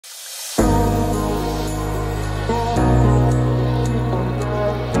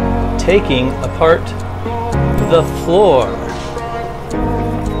taking apart the floor.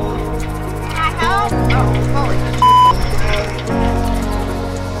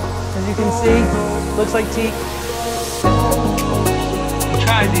 As you can see, looks like teak.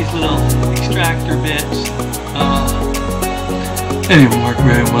 Tried these little extractor bits. They didn't work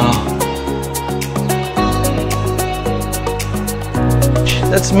very well.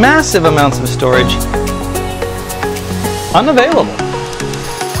 That's massive amounts of storage. Unavailable.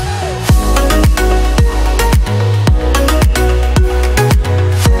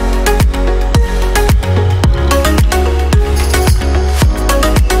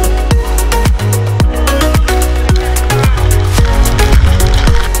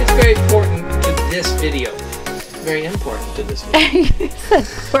 Very important to this video. It's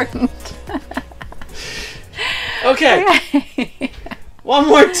important. Okay. One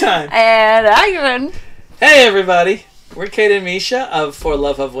more time. And action. Hey everybody. We're Kate and Misha of For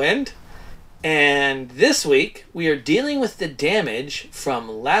Love of Wind. And this week we are dealing with the damage from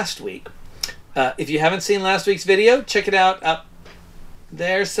last week. If you haven't seen last week's video, check it out up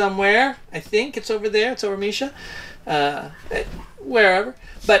there somewhere. I think it's over there. It's over Misha. Wherever.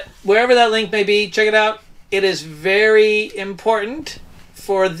 But wherever that link may be, check it out. It is very important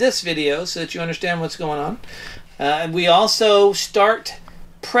for this video so that you understand what's going on. We also start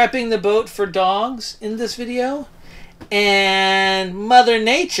prepping the boat for dogs in this video. And Mother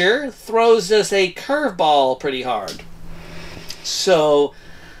Nature throws us a curveball pretty hard. So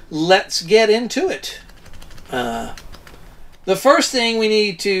let's get into it. The first thing we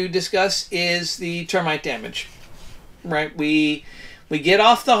need to discuss is the termite damage. Right? We get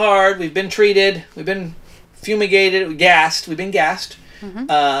off the hard. We've been treated. We've been fumigated, gassed. We've been gassed.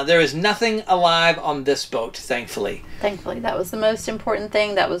 Mm-hmm. There is nothing alive on this boat, thankfully. Thankfully, that was the most important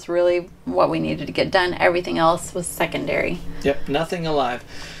thing. That was really what we needed to get done. Everything else was secondary. Yep, nothing alive.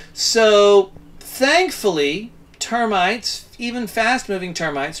 So, thankfully, termites, even fast-moving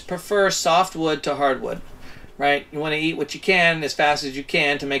termites, prefer softwood to hardwood. Right? You want to eat what you can as fast as you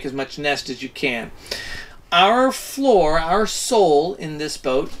can to make as much nest as you can. Our floor, our sole in this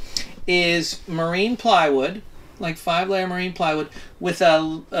boat, is marine plywood, like 5-layer marine plywood, with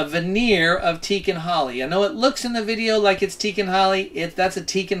a veneer of teak and holly. I know it looks in the video like it's teak and holly. That's a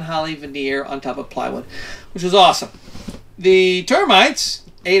teak and holly veneer on top of plywood, which was awesome. The termites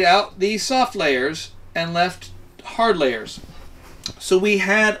ate out these soft layers and left hard layers. So we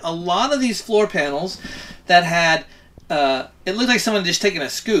had a lot of these floor panels that had, it looked like someone had just taken a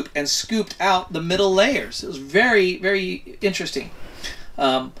scoop and scooped out the middle layers. It was very, very interesting.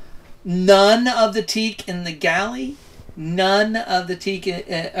 None of the teak in the galley, none of the teak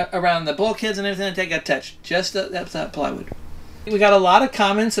around the bulkheads and everything like that got touched. Just that plywood. We got a lot of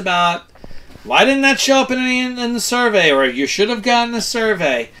comments about, why didn't that show up in the survey, or you should have gotten a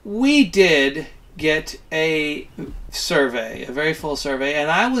survey. We did get a survey, a very full survey, and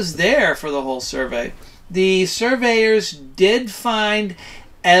I was there for the whole survey. The surveyors did find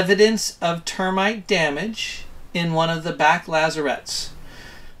evidence of termite damage in one of the back lazarettes.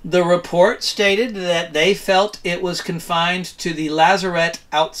 The report stated that they felt it was confined to the lazarette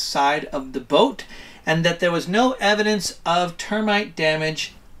outside of the boat and that there was no evidence of termite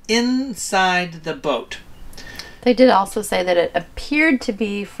damage inside the boat. They did also say that it appeared to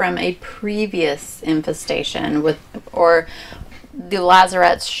be from a previous infestation, or the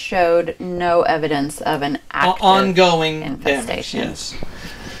lazarettes showed no evidence of an active ongoing infestation. Damage,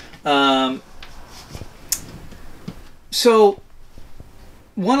 yes. So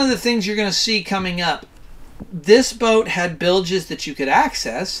one of the things you're going to see coming up, this boat had bilges that you could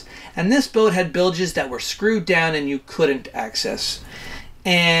access, and this boat had bilges that were screwed down and you couldn't access.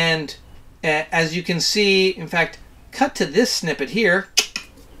 And as you can see, in fact, cut to this snippet here.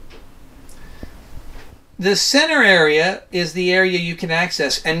 The center area is the area you can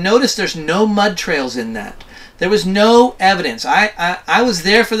access, and notice there's no mud trails in that. There was no evidence. I was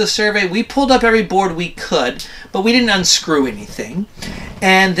there for the survey. We pulled up every board we could, but we didn't unscrew anything.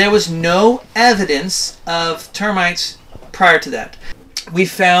 And there was no evidence of termites prior to that. We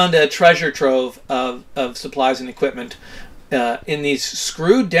found a treasure trove of supplies and equipment in these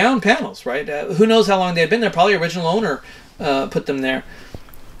screwed down panels, right? Who knows how long they had been there. Probably original owner put them there.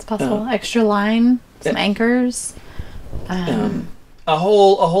 It's possible. Extra line, some anchors. A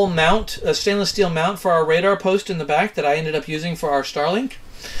whole mount, a stainless steel mount for our radar post in the back that I ended up using for our Starlink.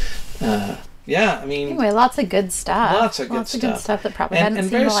 Yeah, I mean... Anyway, lots of good stuff. Lots of good stuff that probably hadn't seen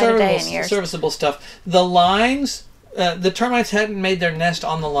very the light of day in years. Serviceable stuff. The lines, the termites hadn't made their nest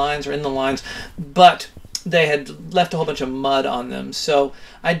on the lines or in the lines, but they had left a whole bunch of mud on them. So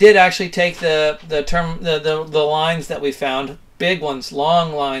I did actually take the lines that we found, big ones,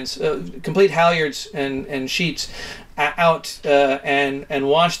 long lines, complete halyards and sheets out and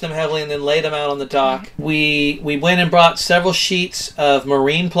washed them heavily and then laid them out on the dock. We went and brought several sheets of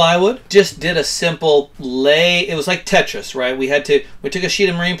marine plywood. Just did a simple lay. It was like Tetris, right? We took a sheet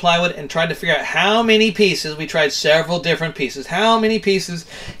of marine plywood and tried to figure out how many pieces. We tried several different pieces. How many pieces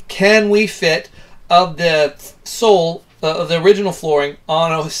can we fit of the sole of the original flooring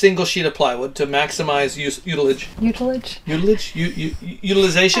on a single sheet of plywood to maximize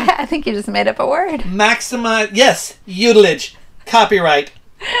utilization? I think you just made up a word. Maximize, yes, utilage, copyright,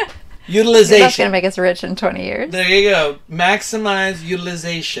 utilization. That's going to make us rich in 20 years. There you go. Maximize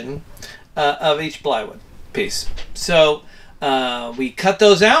utilization of each plywood piece. So we cut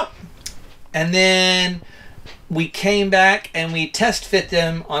those out, and then we came back and we test fit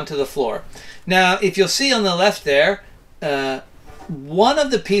them onto the floor. Now, if you'll see on the left there, one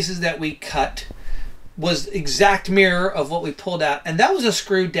of the pieces that we cut was exact mirror of what we pulled out, and that was a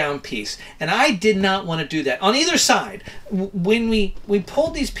screwed down piece, and I did not want to do that on either side. When we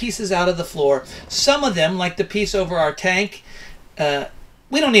pulled these pieces out of the floor, some of them, like the piece over our tank,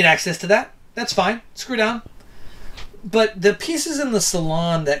 we don't need access to that. That's fine, screw down. But the pieces in the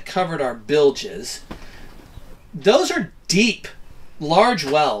salon that covered our bilges, those are deep, large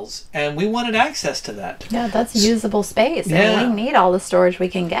wells, and we wanted access to that. Yeah, that's usable space, Yeah. and we need all the storage we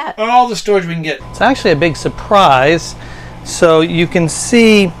can get. All the storage we can get. It's actually a big surprise. So you can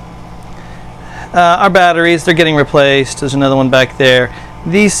see our batteries, they're getting replaced. There's another one back there.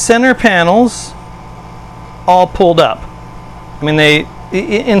 These center panels all pulled up. I mean, they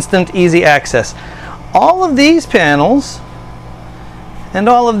instant, easy access. All of these panels and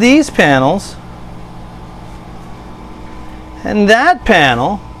all of these panels and that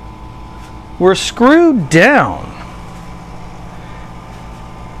panel were screwed down,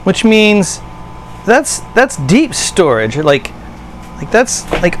 which means that's deep storage, like that's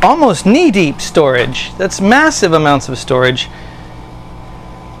like almost knee-deep storage. That's massive amounts of storage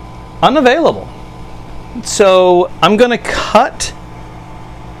unavailable. So I'm going to cut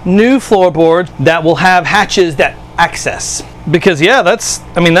new floorboards that will have hatches that access, because yeah, that's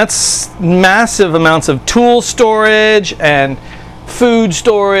massive amounts of tool storage and food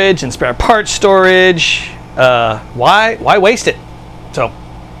storage and spare parts storage. Why waste it? So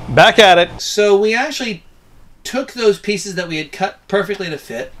back at it. So we actually took those pieces that we had cut perfectly to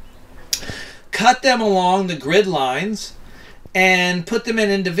fit, cut them along the grid lines, and put them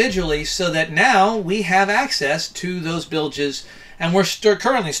in individually, so that now we have access to those bilges. And we're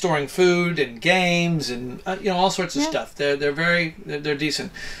currently storing food and games and all sorts of stuff. They're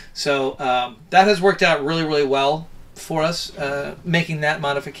decent. So that has worked out really, really well for us, making that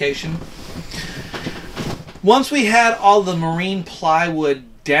modification. Once we had all the marine plywood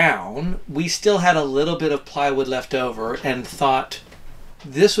down, we still had a little bit of plywood left over, and thought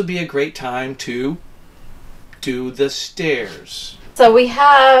this would be a great time to do the stairs. So we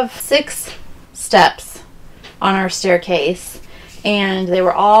have 6 steps on our staircase. And they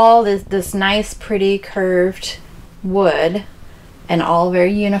were all this nice, pretty, curved wood, and all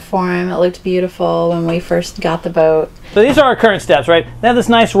very uniform. It looked beautiful when we first got the boat. So these are our current steps, right? They have this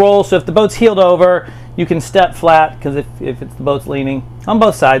nice roll, so if the boat's heeled over, you can step flat, because if the boat's leaning on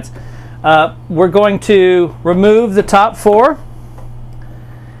both sides. We're going to remove the top 4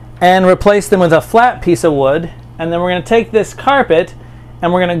 and replace them with a flat piece of wood, and then we're going to take this carpet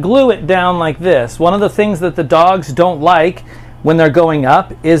and we're going to glue it down like this. One of the things that the dogs don't like when they're going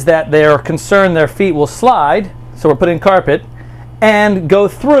up is that they're concerned their feet will slide, so we're putting carpet, and go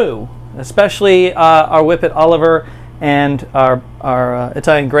through, especially our Whippet Oliver and our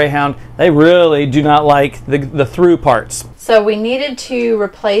Italian Greyhound. They really do not like the through parts. So we needed to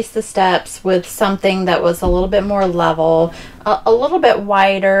replace the steps with something that was a little bit more level, a little bit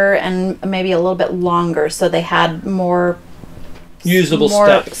wider, and maybe a little bit longer, so they had more usable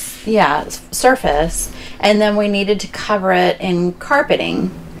steps. Yeah, surface. And then we needed to cover it in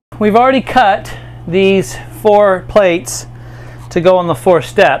carpeting. We've already cut these 4 plates to go on the 4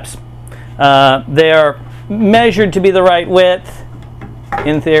 steps. They are measured to be the right width,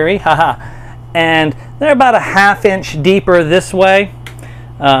 in theory, and they're about a 1/2 inch deeper this way.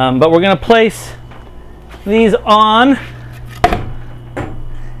 But we're going to place these on,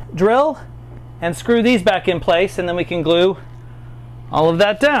 drill, and screw these back in place, and then we can glue all of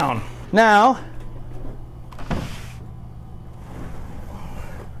that down. Now,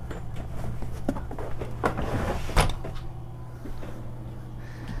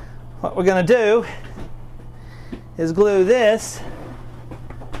 what we're going to do is glue this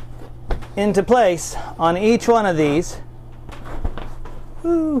into place on each one of these.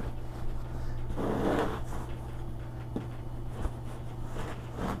 Woo.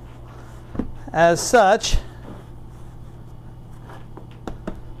 as such.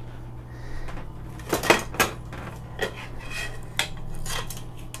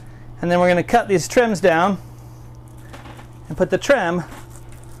 And then we're going to cut these trims down and put the trim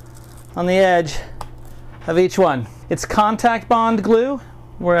on the edge of each one. It's contact bond glue.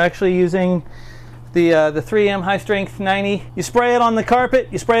 We're actually using the 3M high strength 90. You spray it on the carpet,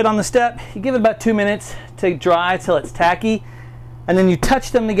 you spray it on the step, you give it about 2 minutes to dry till it's tacky, and then you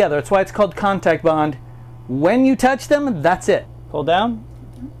touch them together. That's why it's called contact bond. When you touch them, that's it. Pull down.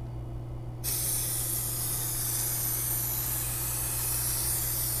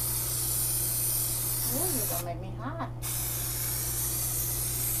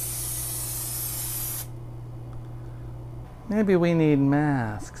 Maybe we need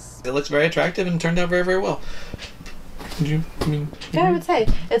masks. It looks very attractive and turned out very, very well. Yeah, I would say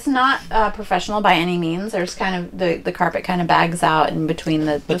it's not professional by any means. There's kind of the carpet kind of bags out in between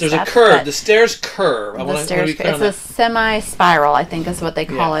the. But there's steps, a curve. The stairs curve. It's a semi-spiral, I think, is what they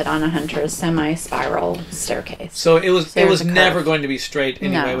call it on a hunter's semi-spiral staircase. So it was never going to be straight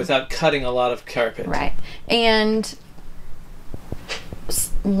anyway, without cutting a lot of carpet. Right, and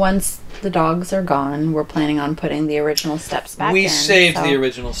once the dogs are gone, we're planning on putting the original steps back in. We saved the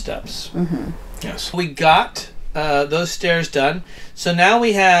original steps. Mm-hmm. Yes. We got those stairs done. So now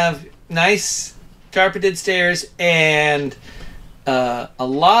we have nice carpeted stairs and a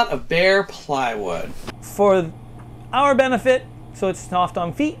lot of bare plywood. For our benefit, so it's soft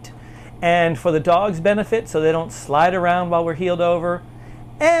on feet, and for the dog's benefit, so they don't slide around while we're heeled over,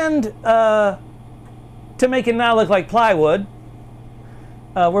 and to make it not look like plywood,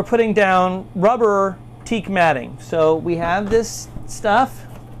 we're putting down rubber teak matting. So we have this stuff,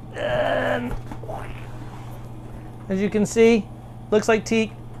 and as you can see, looks like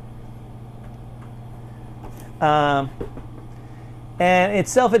teak. And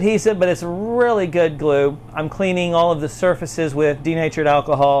it's self-adhesive, but it's really good glue. I'm cleaning all of the surfaces with denatured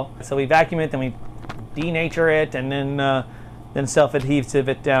alcohol. So we vacuum it, then we denature it, and then self-adhesive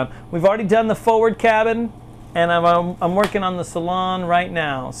it down. We've already done the forward cabin, and I'm working on the salon right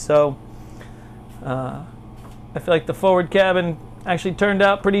now. So I feel like the forward cabin actually turned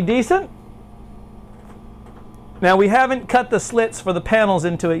out pretty decent. Now we haven't cut the slits for the panels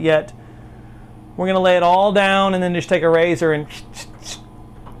into it yet. We're going to lay it all down and then just take a razor and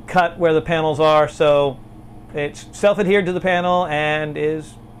cut where the panels are, so it's self-adhered to the panel and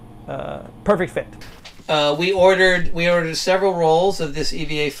is perfect fit. We ordered several rolls of this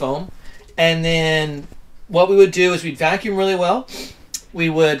EVA foam, and then what we would do is we'd vacuum really well. We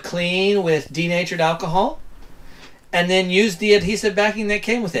would clean with denatured alcohol, and then use the adhesive backing that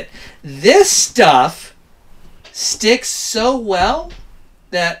came with it. This stuff sticks so well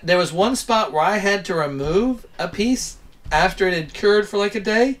that there was one spot where I had to remove a piece after it had cured for like a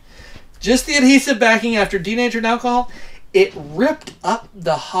day. Just the adhesive backing after denatured alcohol, it ripped up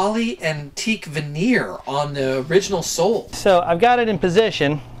the holly and teak veneer on the original sole. So I've got it in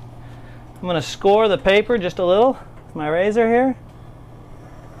position. I'm going to score the paper just a little with my razor here.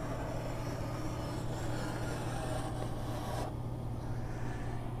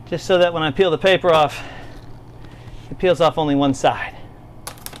 Just so that when I peel the paper off, it peels off only one side.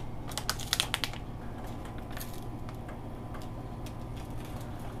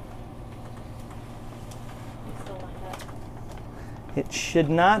 It should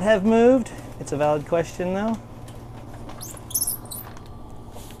not have moved. It's a valid question though.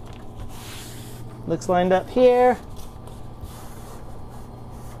 Looks lined up here.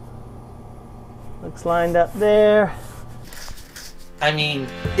 Looks lined up there. I mean,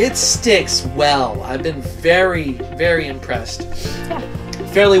 it sticks well. I've been very, very impressed. Yeah.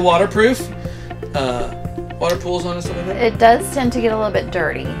 Fairly waterproof. Water pools on it, stuff like that. It does tend to get a little bit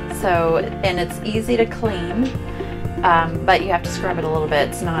dirty, so, and it's easy to clean, but you have to scrub it a little bit.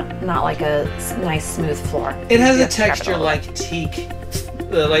 It's not like a nice smooth floor. It has a texture like teak,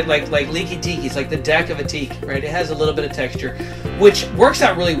 like leaky teak. It's like the deck of a teak, right? It has a little bit of texture, which works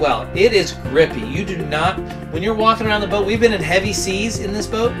out really well. It is grippy. You do not, when you're walking around the boat, we've been in heavy seas in this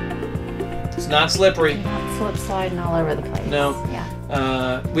boat. It's not slippery. Not slip sliding all over the place. No.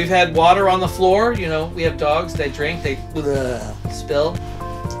 Yeah. We've had water on the floor. You know, we have dogs. They drink. They spill.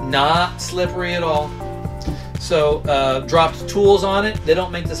 Not slippery at all. So dropped tools on it. They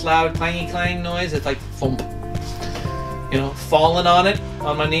don't make this loud clangy clang noise. It's like thump. You know, falling on it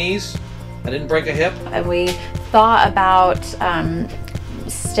on my knees. I didn't break a hip. We thought about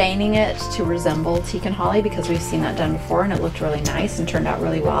staining it to resemble teak and holly because we've seen that done before and it looked really nice and turned out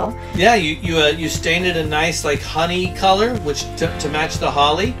really well. Yeah, you stained it a nice like honey color, which to match the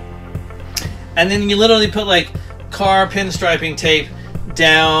holly, and then you literally put like car pinstriping tape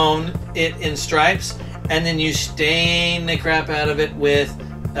down it in stripes, and then you stain the crap out of it with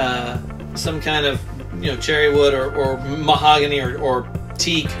some kind of cherry wood or mahogany or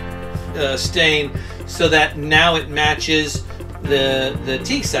teak stain, so that now it matches the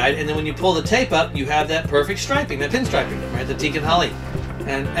teak side, and then when you pull the tape up, you have that perfect striping, that pinstriping, right? The teak and holly.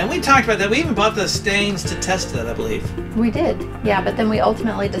 And we talked about that. We even bought the stains to test that, I believe. We did, yeah. But then we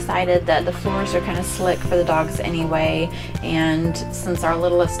ultimately decided that the floors are kind of slick for the dogs anyway, and since our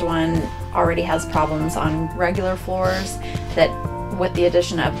littlest one already has problems on regular floors, that with the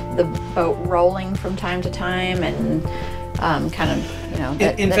addition of the boat rolling from time to time and kind of,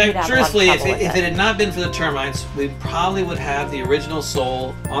 in fact, truthfully, if it had not been for the termites, we probably would have the original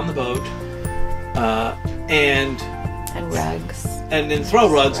sole on the boat, and rugs. And then throw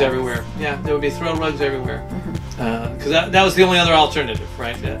rugs everywhere. Yeah, there would be throw rugs everywhere. Because that was the only other alternative,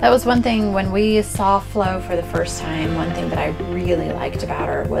 right? That was one thing when we saw Flo for the first time. One thing that I really liked about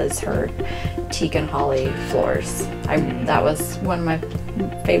her was her teak and holly floors. That was one of my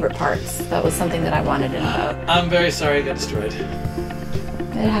favorite parts. That was something that I wanted in a boat. I'm very sorry it got destroyed.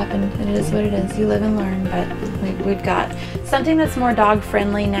 It happened. It is what it is. You live and learn. But we've got something that's more dog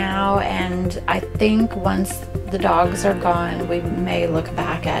friendly now, and I think once the dogs are gone, we may look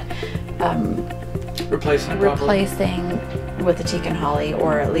back at replacing with the teak and holly,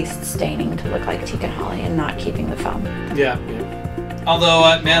 or at least staining to look like teak and holly and not keeping the foam. Yeah.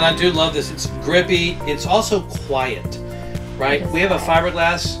 Although, man, I do love this. It's grippy. It's also quiet, right? We have a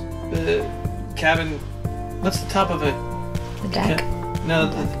fiberglass cabin. What's the top of it? The deck. No,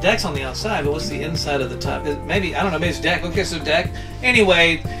 the deck's on the outside, but what's the inside of the top? Maybe, I don't know, maybe it's deck. Okay, so deck.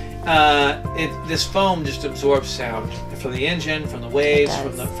 Anyway, this foam just absorbs sound from the engine, from the waves,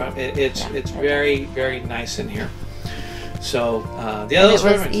 it's very, very nice in here. So the other it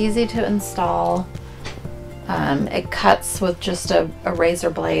was easy to install. It cuts with just a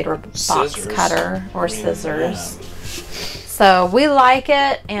razor blade or box cutter or scissors. Yeah. So we like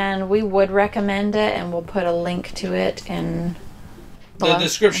it, and we would recommend it, and we'll put a link to it in the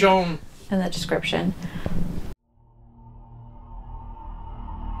description. In the description.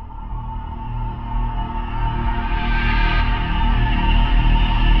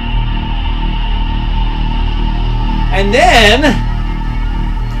 And then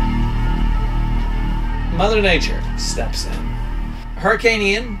Mother Nature steps in. Hurricane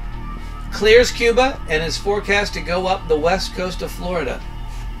Ian clears Cuba and is forecast to go up the west coast of Florida.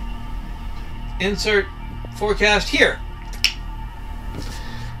 Insert forecast here.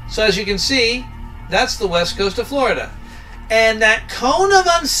 So as you can see, that's the west coast of Florida. And that cone of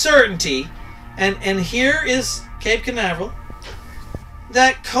uncertainty, and here is Cape Canaveral,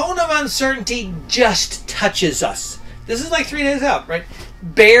 that cone of uncertainty just touches us. This is like 3 days out, right?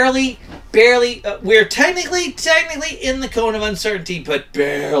 Barely, we're technically in the cone of uncertainty, but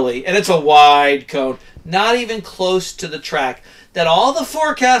barely. And it's a wide cone, not even close to the track that all the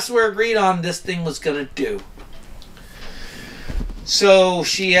forecasts were agreed on this thing was going to do. So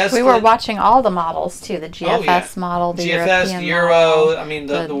we were watching all the models too, the GFS model, the GFS, European the Euro, model, I mean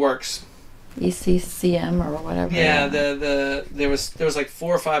the works. ECCM or whatever. Yeah, there was like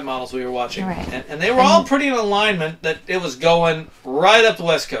 4 or 5 models we were watching, right. and they were all pretty in alignment that it was going right up the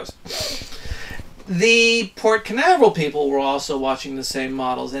west coast. The Port Canaveral people were also watching the same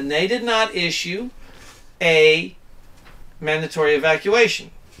models, and they did not issue a mandatory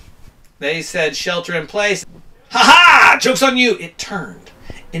evacuation. They said shelter in place. Ha ha! Joke's on you! It turned,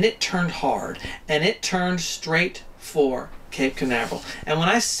 and it turned hard, and it turned straight for Cape Canaveral. And when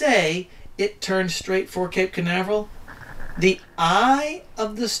I say it turned straight for Cape Canaveral, the eye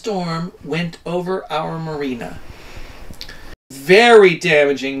of the storm went over our marina. Very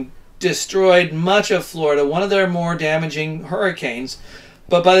damaging, destroyed much of Florida, one of their more damaging hurricanes.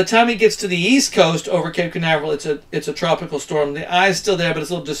 But by the time it gets to the east coast over Cape Canaveral, it's a tropical storm. The eye's still there, but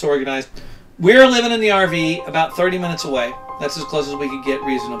it's a little disorganized. We're living in the RV about 30 minutes away. That's as close as we could get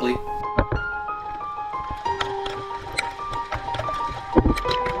reasonably.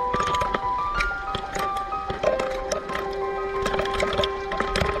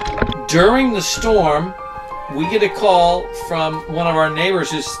 During the storm, we get a call from one of our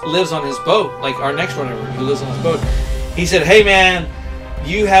neighbors who lives on his boat, like our next door neighbor who lives on his boat. He said, "Hey man,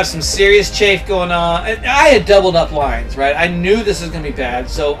 you have some serious chafe going on." And I had doubled up lines, right? I knew this was going to be bad,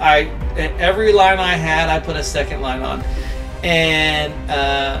 so every line I had, I put a second line on, and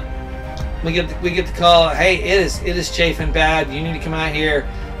we get the call. Hey, it is chafing bad. You need to come out here.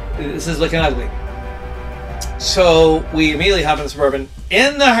 This is looking ugly. So we immediately hop in the Suburban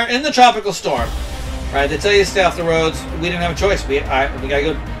in the tropical storm. Right? They tell you to stay off the roads. We didn't have a choice. We got to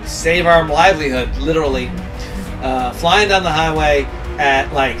go save our livelihood, literally. Flying down the highway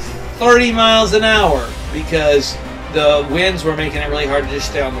at like 30 miles an hour because the winds were making it really hard to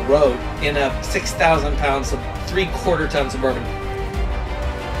just stay on the road in a 6,000 pounds, 3/4 ton Suburban.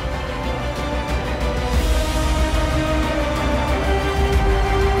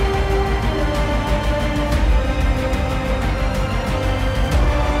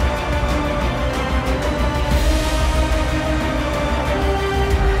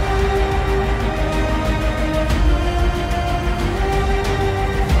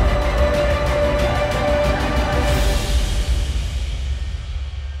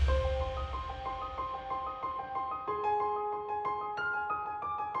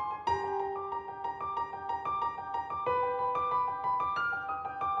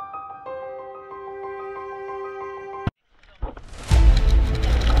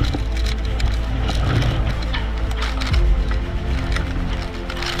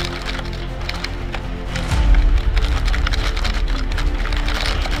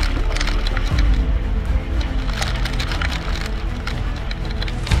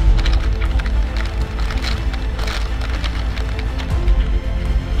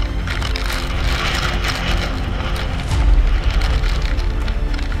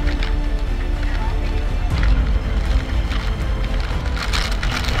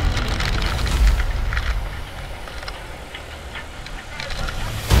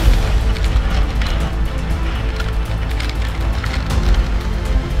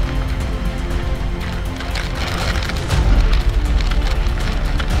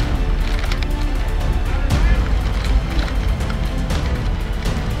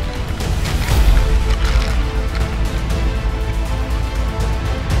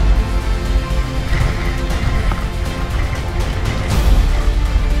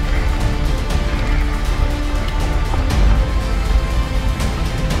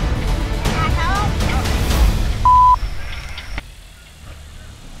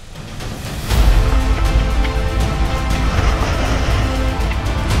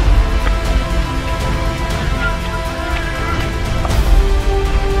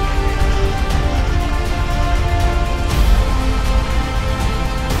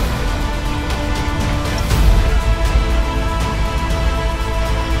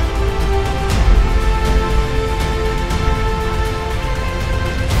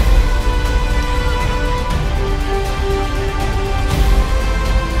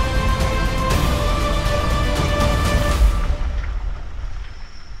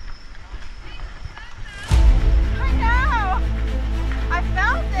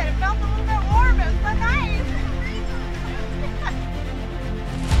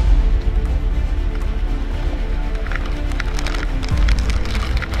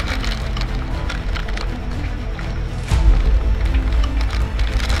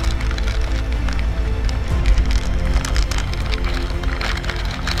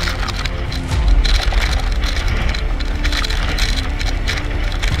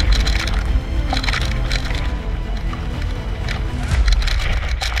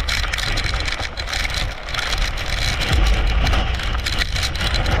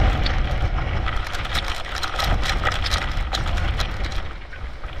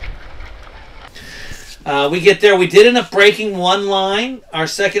 We get there. We did end up breaking one line. Our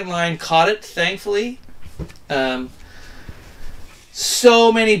second line caught it, thankfully.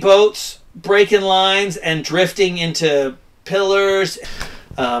 So many boats breaking lines and drifting into pillars.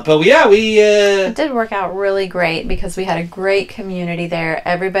 But yeah, it did work out really great because we had a great community there.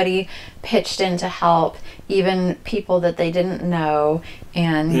 Everybody pitched in to help, even people that they didn't know,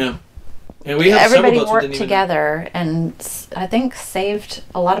 and yeah. And we have everybody boats worked together, and I think saved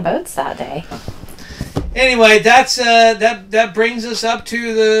a lot of boats that day. Anyway, that brings us up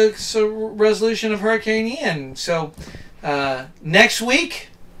to the resolution of Hurricane Ian. So next week,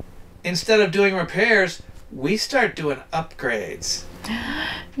 instead of doing repairs, we start doing upgrades.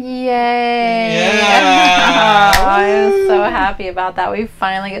 Yay! Yeah! I am so happy about that. We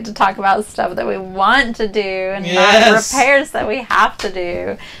finally get to talk about stuff that we want to do and not repairs that we have to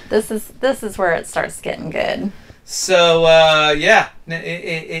do. This is where it starts getting good. So yeah,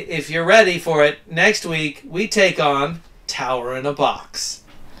 if you're ready for it, next week we take on Tower in a Box.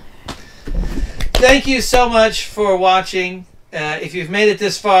 Thank you so much for watching. If you've made it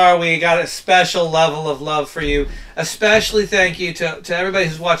this far, we got a special level of love for you. Especially thank you to everybody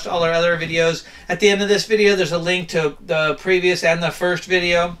who's watched all our other videos. At the end of this video, there's a link to the previous and the first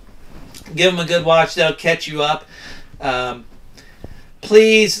video. Give them a good watch. They'll catch you up.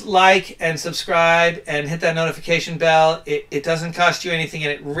 Please like and subscribe and hit that notification bell. It doesn't cost you anything,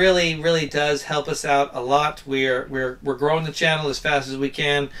 and it really, really does help us out a lot. We're growing the channel as fast as we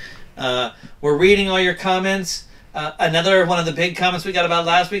can. We're reading all your comments. Another one of the big comments we got about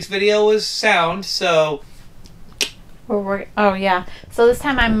last week's video was sound. So oh yeah. So this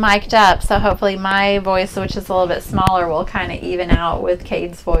time I'm mic'd up, so hopefully my voice, which is a little bit smaller, will kind of even out with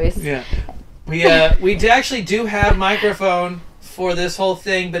Cade's voice. yeah, we actually do have microphone for this whole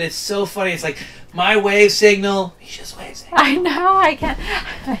thing, but it's so funny. It's like my wave signal, he just waves. I know, I can't.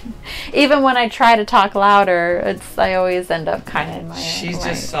 Even when I try to talk louder, I always end up kind of in my. She's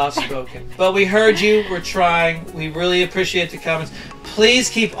just soft spoken. But we heard you. We're trying. We really appreciate the comments. Please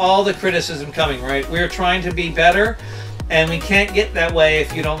keep all the criticism coming. Right, we're trying to be better, and we can't get that way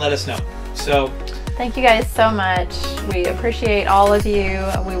if you don't let us know. So. Thank you guys so much. We appreciate all of you.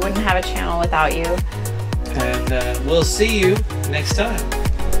 We wouldn't have a channel without you. And we'll see you next time.